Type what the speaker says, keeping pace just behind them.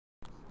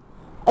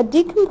A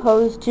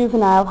decomposed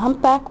juvenile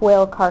humpback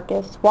whale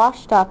carcass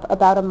washed up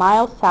about a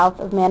mile south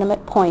of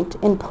Manomet Point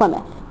in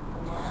Plymouth.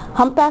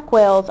 Humpback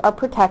whales are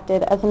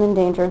protected as an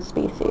endangered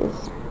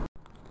species.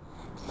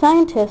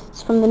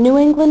 Scientists from the New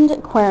England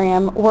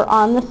Aquarium were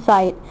on the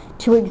site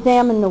to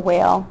examine the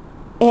whale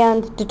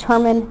and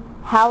determine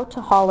how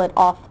to haul it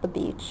off the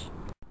beach.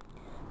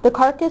 The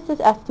carcass is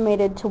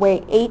estimated to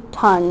weigh 8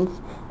 tons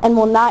and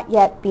will not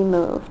yet be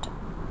moved.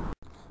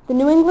 The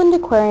New England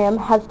Aquarium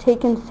has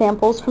taken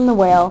samples from the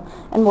whale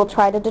and will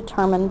try to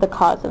determine the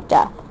cause of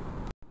death.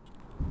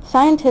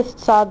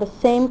 Scientists saw the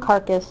same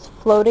carcass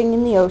floating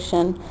in the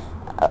ocean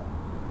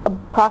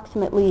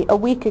approximately a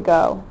week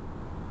ago.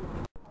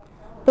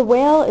 The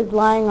whale is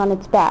lying on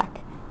its back,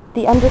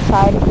 the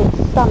underside of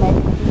its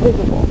stomach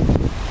visible.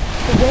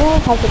 The whale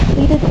has a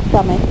pleated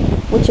stomach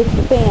which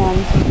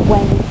expands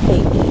when they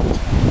eat.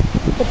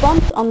 The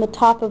bumps on the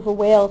top of a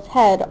whale's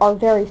head are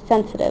very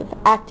sensitive,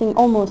 acting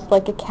almost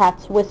like a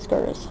cat's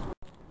whiskers.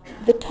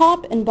 The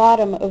top and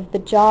bottom of the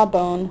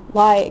jawbone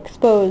lie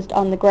exposed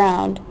on the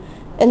ground,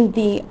 and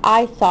the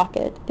eye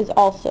socket is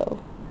also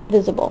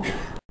visible.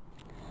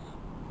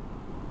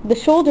 The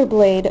shoulder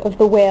blade of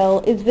the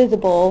whale is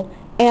visible,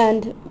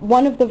 and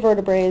one of the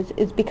vertebrae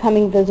is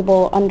becoming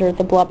visible under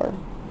the blubber.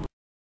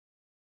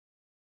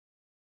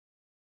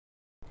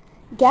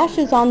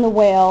 Gashes on the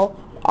whale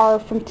are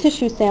from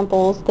tissue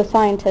samples the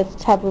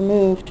scientists have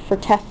removed for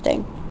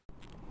testing.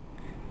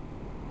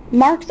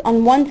 Marks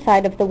on one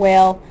side of the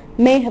whale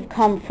may have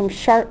come from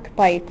shark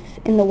bites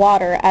in the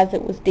water as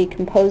it was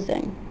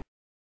decomposing.